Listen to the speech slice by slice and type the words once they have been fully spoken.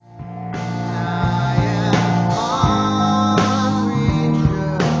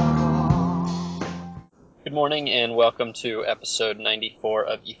morning, and welcome to episode 94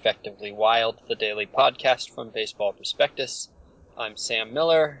 of Effectively Wild, the daily podcast from Baseball Prospectus. I'm Sam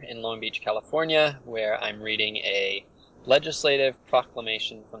Miller in Long Beach, California, where I'm reading a legislative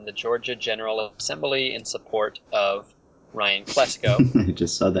proclamation from the Georgia General Assembly in support of Ryan Klesko. I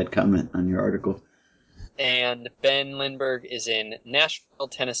just saw that comment on your article. And Ben Lindbergh is in Nashville,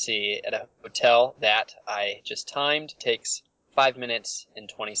 Tennessee, at a hotel that I just timed takes 5 minutes and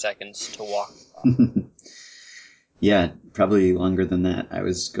 20 seconds to walk. Yeah, probably longer than that. I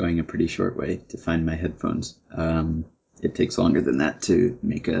was going a pretty short way to find my headphones. It takes longer than that to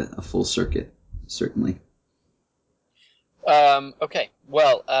make a full circuit, certainly. Okay.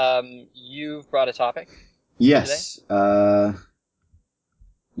 Well, you've brought a topic. Yes.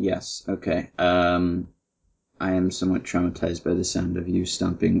 Yes. Okay. I am somewhat traumatized by the sound of you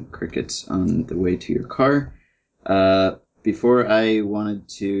stomping crickets on the way to your car. Before I brought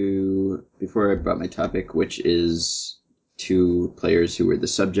my topic, which is two players who were the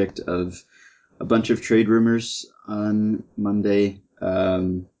subject of a bunch of trade rumors on Monday,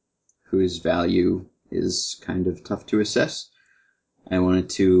 whose value is kind of tough to assess, I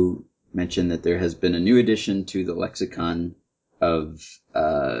wanted to mention that there has been a new addition to the lexicon of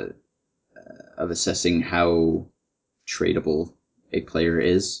assessing how tradable a player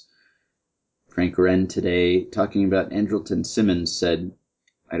is. Frank Wren today, talking about Andrelton Simmons, said,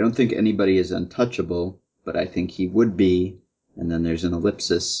 "I don't think anybody is untouchable, but I think he would be," and then there's an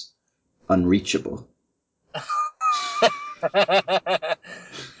ellipsis, "unreachable."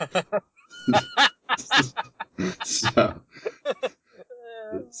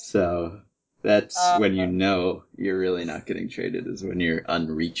 So that's when you know you're really not getting traded, is when you're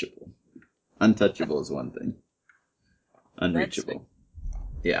unreachable. Untouchable is one thing. Unreachable.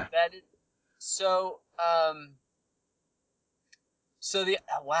 Yeah. That is so.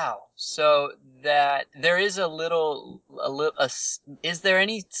 So that there is is there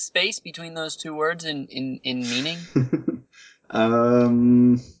any space between those two words in meaning? I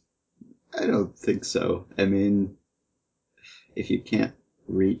don't think so. I mean, if you can't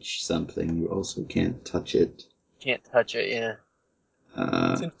reach something, you also can't touch it. Can't touch it, yeah.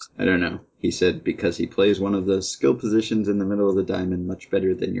 I don't know. He said because he plays one of those skill positions in the middle of the diamond much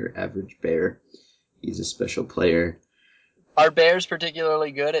better than your average bear. He's a special player. Are bears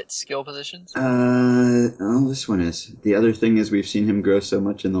particularly good at skill positions? This one is. The other thing is we've seen him grow so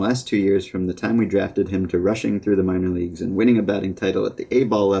much in the last 2 years, from the time we drafted him to rushing through the minor leagues and winning a batting title at the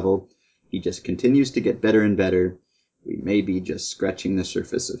A-ball level. He just continues to get better and better. We may be just scratching the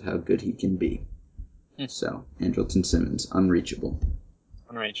surface of how good he can be. So, Andrelton Simmons, unreachable.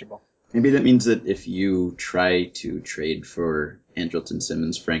 Unreachable. Maybe that means that if you try to trade for Andrelton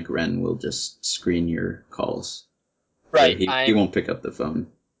Simmons, Frank Wren will just screen your calls. Right. He won't pick up the phone.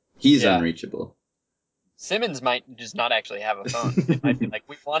 He's unreachable. Simmons might just not actually have a phone. It might be like,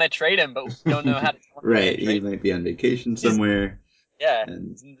 we want to trade him, but we don't know how to Right. He might be on vacation somewhere. Yeah.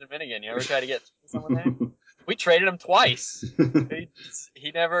 He's in Dominican. You ever try to get someone there? We traded him twice.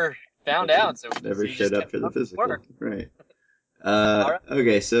 He never found out. So never showed up for the physical. Work. Right.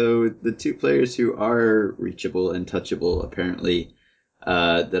 Okay, so the two players who are reachable and touchable, apparently,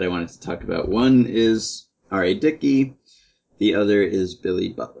 that I wanted to talk about. One is R.A. Dickey. The other is Billy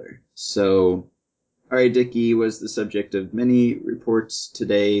Butler. So R.A. Dickey was the subject of many reports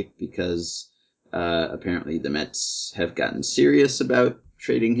today because apparently the Mets have gotten serious about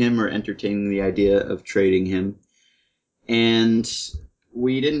trading him or entertaining the idea of trading him. And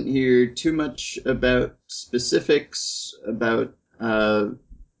we didn't hear too much about specifics about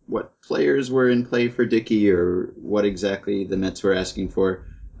what players were in play for Dickey or what exactly the Mets were asking for.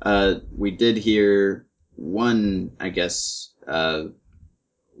 We did hear one, I guess,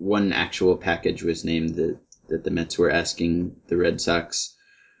 one actual package was named that the Mets were asking the Red Sox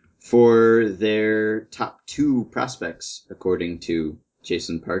for their top two prospects, according to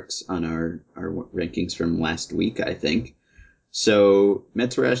Jason Parks on our rankings from last week, I think. So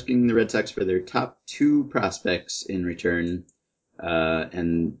Mets were asking the Red Sox for their top two prospects in return,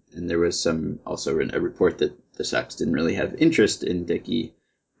 and there was also a report that the Sox didn't really have interest in Dickey,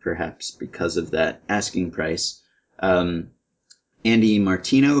 perhaps because of that asking price. Andy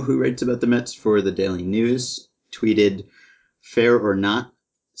Martino, who writes about the Mets for the Daily News, tweeted, "Fair or not,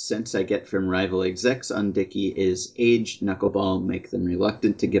 sense I get from rival execs on Dickey is age, knuckleball, make them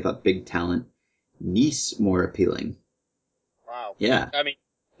reluctant to give up big talent. Nice more appealing." Wow. Yeah. I mean,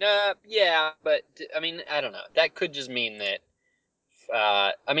 yeah, but I mean, I don't know. That could just mean that.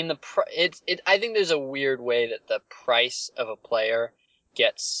 I mean, I think there's a weird way that the price of a player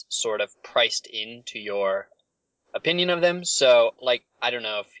gets sort of priced into your opinion of them. So, like, I don't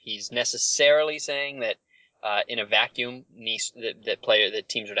know if he's necessarily saying that in a vacuum, Nice that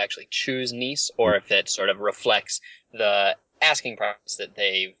teams would actually choose Nice, or if it sort of reflects the asking price that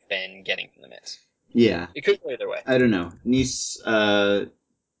they've been getting from the Mets. Yeah. It could go either way. I don't know. Nice,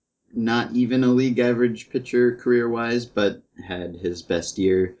 not even a league average pitcher career-wise, but had his best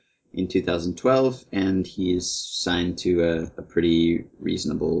year in 2012, and he's signed to a pretty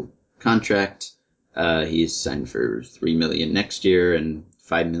reasonable contract. He's signed for $3 million next year, and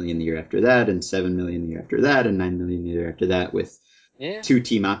 $5 million the year after that, and $7 million the year after that, and $9 million the year after that, with two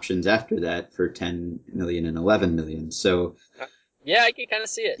team options after that for $10 million and $11 million. So, yeah, I can kind of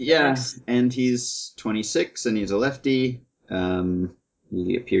see it. Yeah, and he's 26, and he's a lefty.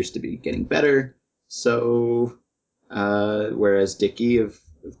 He appears to be getting better. So, whereas Dickey, of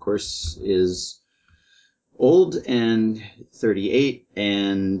course, is old and 38,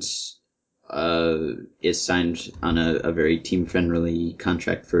 and is signed on a very team-friendly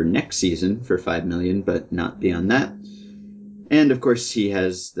contract for next season for $5 million, but not beyond that. And of course, he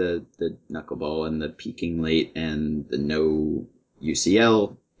has the knuckleball and the peaking late and the no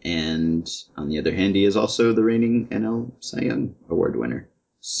UCL. And on the other hand, he is also the reigning NL Cy Young Award winner.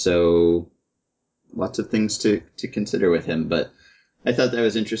 So lots of things to consider with him. But I thought that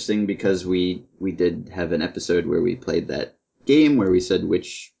was interesting because we did have an episode where we played that game where we said,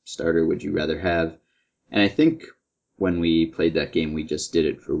 which starter would you rather have? And I think when we played that game, we just did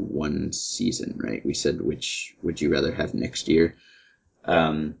it for one season, right? We said, which would you rather have next year?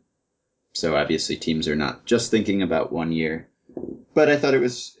 So obviously teams are not just thinking about 1 year. But I thought it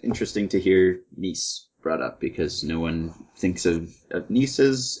was interesting to hear Nice brought up because no one thinks of Nice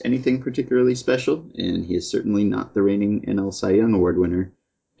as anything particularly special, and he is certainly not the reigning NL Cy Young Award winner.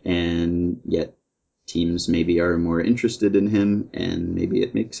 And yet teams maybe are more interested in him, and maybe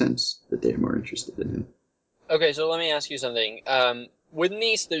it makes sense that they're more interested in him. Okay, so let me ask you something. With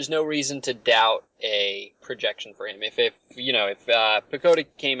Nice, there's no reason to doubt a projection for him. If PECOTA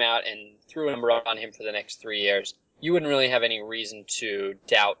came out and threw a number on him for the next 3 years, you wouldn't really have any reason to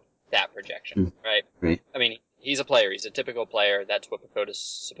doubt that projection, right? Right. I mean, he's a player. He's a typical player. That's what PECOTA's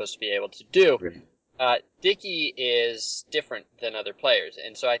supposed to be able to do. Right. Dickey is different than other players,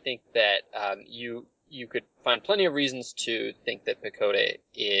 and so I think that you could find plenty of reasons to think that PECOTA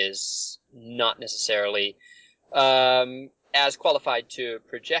is not necessarily as qualified to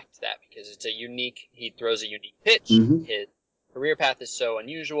project that because he throws a unique pitch. Mm-hmm. His career path is so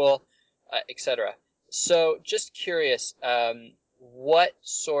unusual, etc. So just curious, what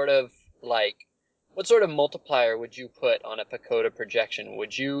sort of multiplier would you put on a PECOTA projection?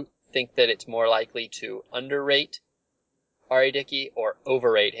 Would you think that it's more likely to underrate R.A. Dickey or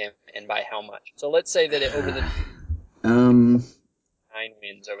overrate him, and by how much? So let's say that over the 9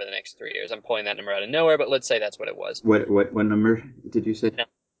 wins over the next 3 years. I'm pulling that number out of nowhere, but let's say that's what it was. What number did you say? No,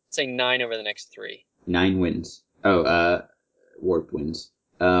 say 9 over the next 3. 9 wins. Oh, Warp wins.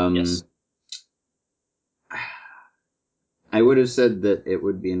 Yes. I would have said that it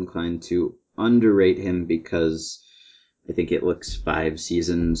would be inclined to underrate him because I think it looks 5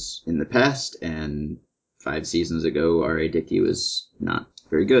 seasons in the past, and 5 seasons ago, R.A. Dickey was not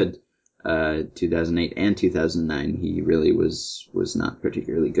very good. 2008 and 2009, he really was not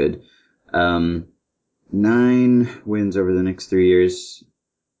particularly good. 9 wins over the next 3 years.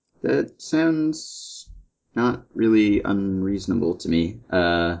 That sounds not really unreasonable to me.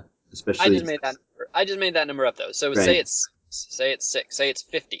 Especially. I just made that number up though. So right. say it's 6, say it's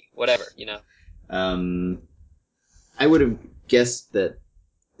 50, whatever, I would have guessed that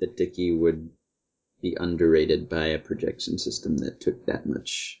Dickey would be underrated by a projection system that took that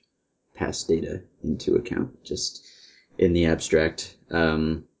much past data into account, just in the abstract.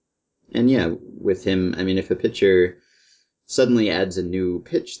 And yeah, with him, I mean, if a pitcher suddenly adds a new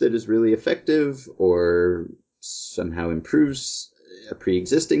pitch that is really effective or somehow improves a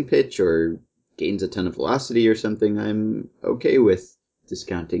pre-existing pitch or gains a ton of velocity or something, I'm okay with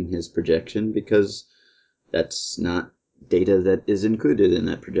discounting his projection because that's not data that is included in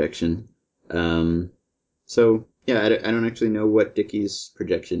that projection. So yeah, I don't actually know what Dickey's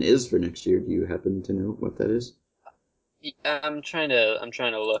projection is for next year. Do you happen to know what that is? I'm trying to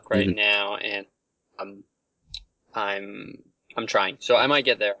look right now, and I'm trying. So I might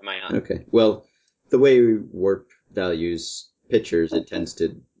get there, I might not. Okay. Well, the way Warp values pitchers, it tends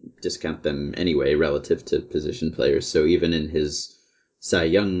to discount them anyway relative to position players. So even in his Cy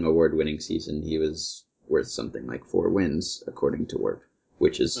Young award-winning season, he was worth something like 4 wins, according to Warp,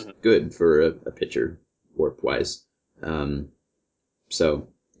 which is good for a pitcher, Warp-wise. So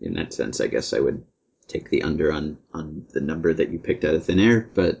in that sense, I guess I would take the under on the number that you picked out of thin air.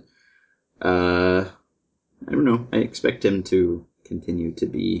 But I don't know. I expect him to continue to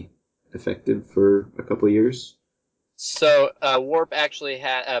be effective for a couple years. So Warp actually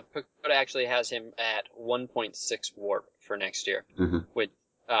Pagoda actually has him at 1.6 Warp for next year, which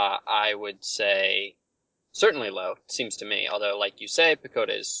I would say certainly low, seems to me. Although, like you say,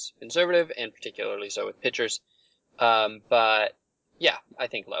 Pagoda is conservative, and particularly so with pitchers. But yeah, I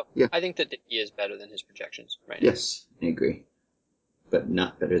think low. Yeah. I think that Dickey is better than his projections right now. Yes, I agree. But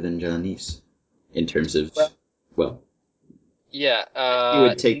not better than Jon Niese in terms of, yeah. You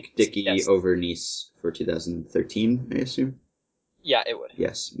would take Dickey yes. over Niese for 2013, I assume? Yeah, it would.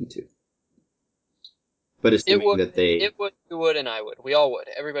 Yes, me too. But assuming that It would, you would, and I would. We all would.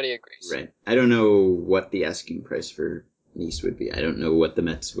 Everybody agrees. Right. I don't know what the asking price for Niese would be. I don't know what the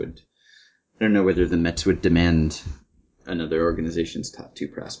Mets would... I don't know whether the Mets would demand another organization's top 2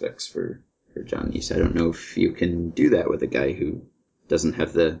 prospects for Jon Niese. I don't know if you can do that with a guy who doesn't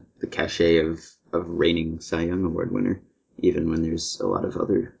have the cachet of reigning Cy Young Award winner, even when there's a lot of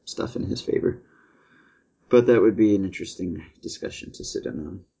other stuff in his favor. But that would be an interesting discussion to sit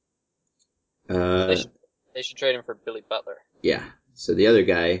in on. They should trade him for Billy Butler. Yeah. So the other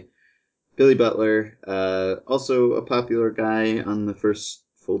guy, Billy Butler, also a popular guy on the first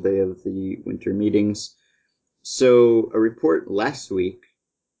full day of the winter meetings. So a report last week,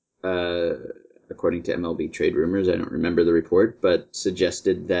 according to MLB Trade Rumors, I don't remember the report, but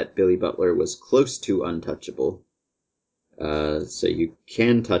suggested that Billy Butler was close to untouchable. So you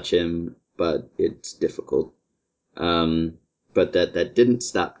can touch him, but it's difficult. But that didn't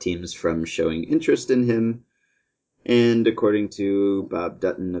stop teams from showing interest in him. And according to Bob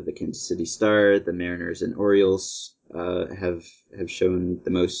Dutton of the Kansas City Star, the Mariners and Orioles have shown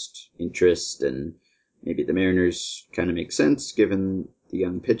the most interest, and maybe the Mariners kind of make sense given the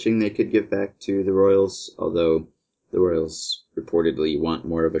young pitching they could give back to the Royals, although the Royals reportedly want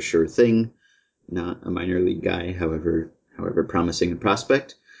more of a sure thing, not a minor league guy, however promising a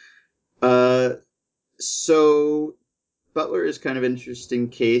prospect. So Butler is kind of an interesting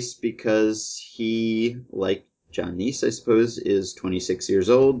case because he, like Jon Niese, I suppose, is 26 years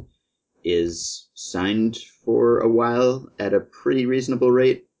old, is signed for a while at a pretty reasonable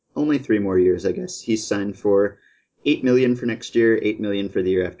rate. Only 3 more years, I guess. He's signed for $8 million for next year, $8 million for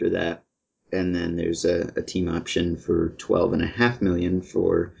the year after that, and then there's a team option for $12.5 million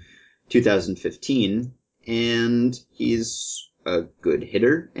for 2015. And he's a good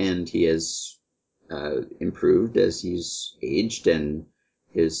hitter, and he has improved as he's aged, and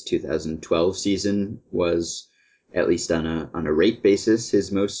his 2012 season was, at least on a rate basis,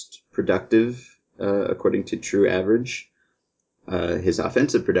 his most productive, according to True Average, his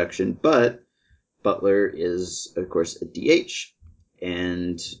offensive production. But Butler is, of course, a DH,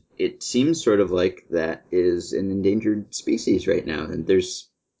 and it seems sort of like that is an endangered species right now. And there's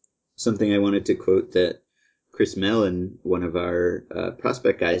something I wanted to quote that Chris Mellon, one of our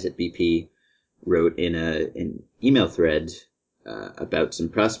prospect guys at BP, wrote in an email thread about some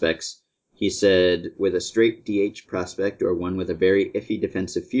prospects. He said, with a straight DH prospect or one with a very iffy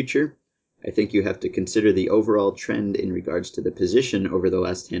defensive future, I think you have to consider the overall trend in regards to the position over the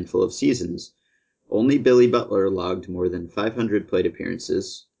last handful of seasons. Only Billy Butler logged more than 500 plate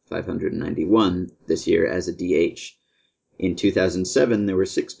appearances, 591, this year as a DH. In 2007, there were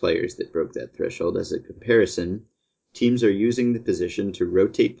 6 players that broke that threshold. As a comparison, teams are using the position to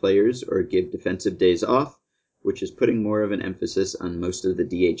rotate players or give defensive days off, which is putting more of an emphasis on most of the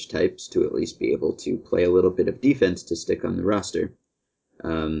DH types to at least be able to play a little bit of defense to stick on the roster.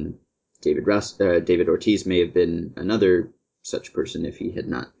 David Ortiz may have been another such person if he had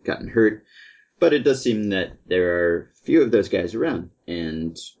not gotten hurt, but it does seem that there are few of those guys around,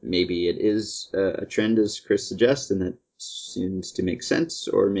 and maybe it is a trend, as Chris suggests, and that seems to make sense,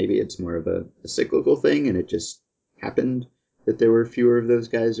 or maybe it's more of a cyclical thing, and it just happened that there were fewer of those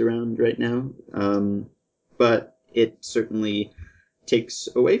guys around right now. But it certainly takes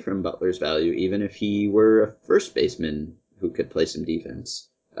away from Butler's value, even if he were a first baseman who could play some defense.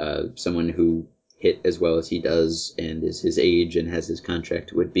 Someone who hit as well as he does and is his age and has his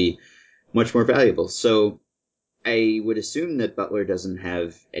contract would be much more valuable. So I would assume that Butler doesn't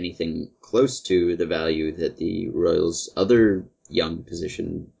have anything close to the value that the Royals' other young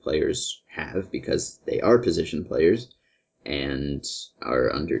position players have, because they are position players and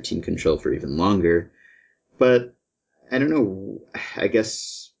are under team control for even longer. But I don't know. I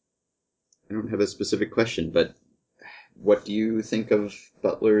guess I don't have a specific question, but what do you think of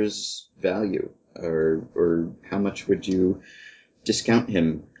Butler's value? Or how much would you discount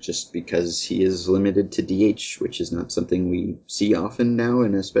him just because he is limited to DH, which is not something we see often now,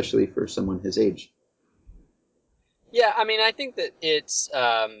 and especially for someone his age? Yeah, I mean, I think that it's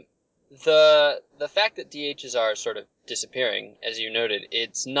the fact that DHs are sort of disappearing, as you noted.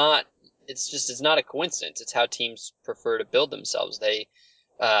 It's not it's not a coincidence. It's how teams prefer to build themselves. They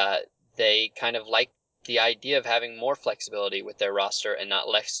kind of like the idea of having more flexibility with their roster and not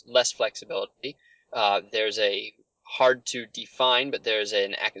less flexibility. There's a hard to define, but there's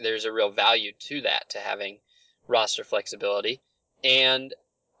a real value to that, to having roster flexibility. And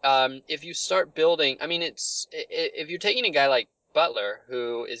if you start building, I mean, if you're taking a guy like Butler,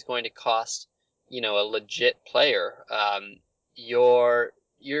 who is going to cost, a legit player,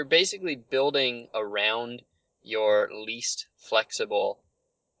 you're basically building around your least flexible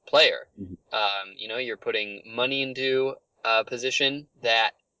player. You're putting money into a position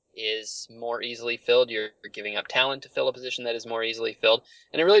that is more easily filled. You're giving up talent to fill a position that is more easily filled,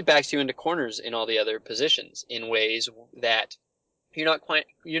 and it really backs you into corners in all the other positions in ways that you're not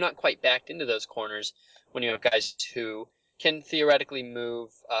quite backed into those corners when you have guys who can theoretically move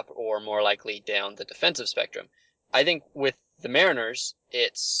up or more likely down the defensive spectrum. I think with the Mariners,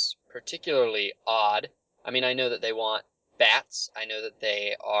 it's particularly odd. I mean, I know that they want bats. I know that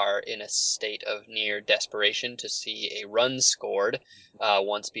they are in a state of near desperation to see a run scored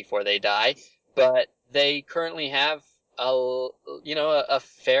once before they die, but they currently have a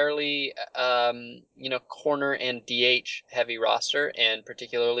fairly corner and DH heavy roster, and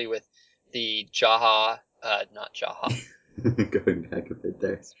particularly with the not Jaha, going back a bit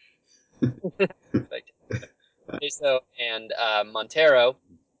there. Peso and Montero.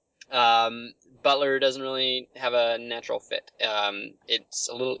 Butler doesn't really have a natural fit. It's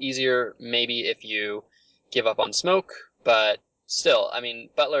a little easier maybe if you give up on Smoke, but still, I mean,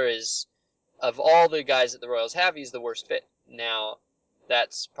 Butler is, of all the guys that the Royals have, he's the worst fit. Now,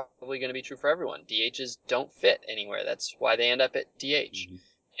 that's probably going to be true for everyone. DHs don't fit anywhere. That's why they end up at DH. And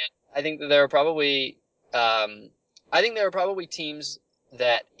I think that there are probably teams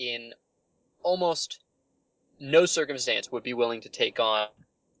that in almost no circumstance would be willing to take on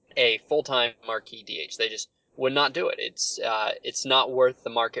a full-time marquee DH. They just would not do it. It's not worth the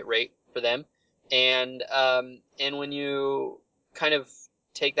market rate for them. And when you kind of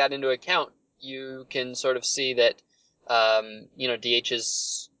take that into account, you can sort of see that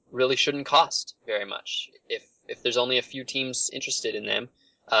DHs really shouldn't cost very much. If there's only a few teams interested in them,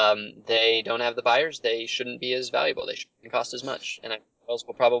 they don't have the buyers. They shouldn't be as valuable. They shouldn't cost as much. And I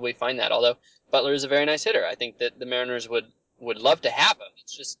will probably find that. Although Butler is a very nice hitter, I think that the Mariners would love to have him.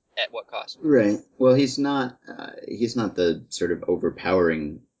 It's just at what cost? Right. Well, he's not the sort of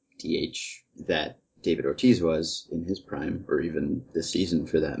overpowering DH that David Ortiz was in his prime, or even this season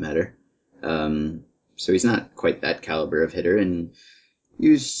for that matter. So he's not quite that caliber of hitter, and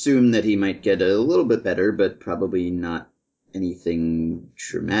you assume that he might get a little bit better, but probably not anything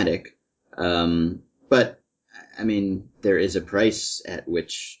dramatic. But, I mean, there is a price at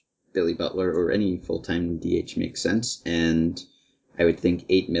which Billy Butler or any full-time DH makes sense, and I would think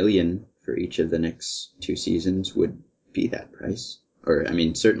 $8 million for each of the next 2 seasons would be that price. Or, I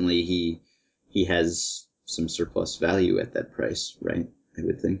mean, certainly he has some surplus value at that price, right? I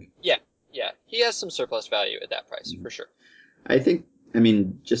would think. Yeah, he has some surplus value at that price, for sure. I think, I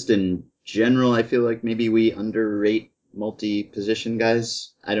mean, just in general, I feel like maybe we underrate multi-position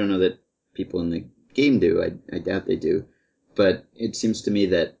guys. I don't know that people in the game do. I doubt they do. But it seems to me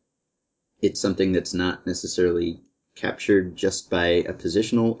that it's something that's not necessarily captured just by a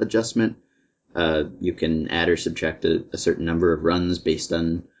positional adjustment. You can add or subtract a certain number of runs based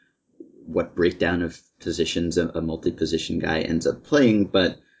on what breakdown of positions a multi-position guy ends up playing,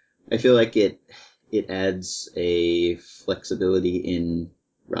 but I feel like it adds a flexibility in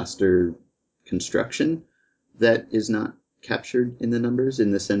roster construction that is not captured in the numbers,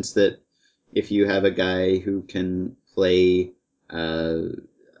 in the sense that if you have a guy who can play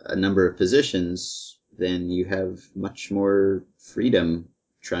a number of positions, then you have much more freedom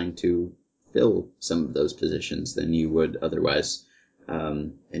trying to fill some of those positions than you would otherwise.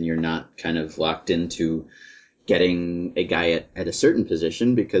 And you're not kind of locked into getting a guy at a certain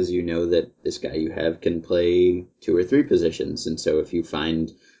position because you know that this guy you have can play 2 or 3 positions. And so if you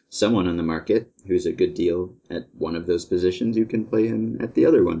find someone on the market who's a good deal at one of those positions, you can play him at the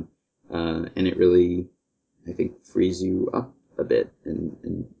other one. And it really, I think, frees you up a bit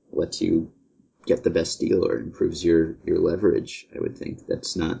and lets you get the best deal, or improves your leverage. I would think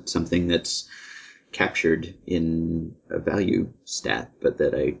that's not something that's captured in a value stat, but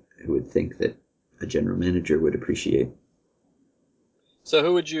that I would think that a general manager would appreciate. So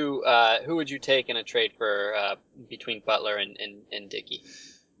who would you take in a trade for between Butler and Dickey?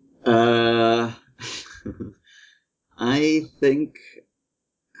 I think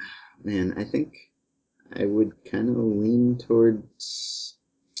I would kind of lean towards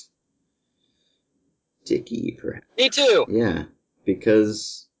Dickey, perhaps. Me too. Yeah,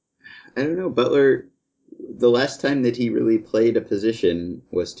 because I don't know. Butler, the last time that he really played a position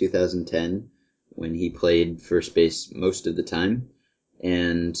was 2010 when he played first base most of the time.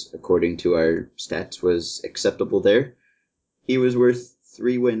 And according to our stats, was acceptable there. He was worth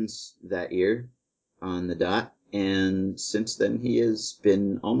 3 wins that year on the dot. And since then, he has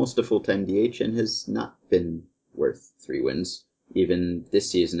been almost a full-time DH and has not been worth 3 wins. Even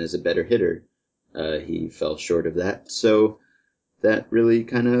this season as a better hitter, he fell short of that. So that really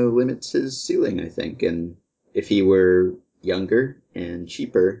kind of limits his ceiling, I think. And if he were younger and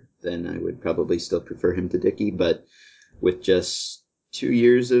cheaper, then I would probably still prefer him to Dickey. But with just 2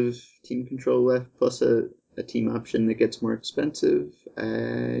 years of team control left, plus a team option that gets more expensive,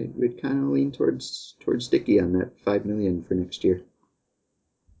 I would kind of lean towards Dickey on that $5 million for next year.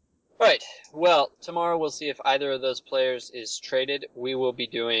 All right. Well, tomorrow we'll see if either of those players is traded. We will be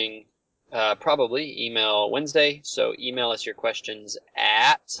doing probably email Wednesday, so email us your questions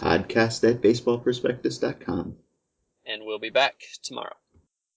at podcast@baseballprospectus.com. and we'll be back tomorrow.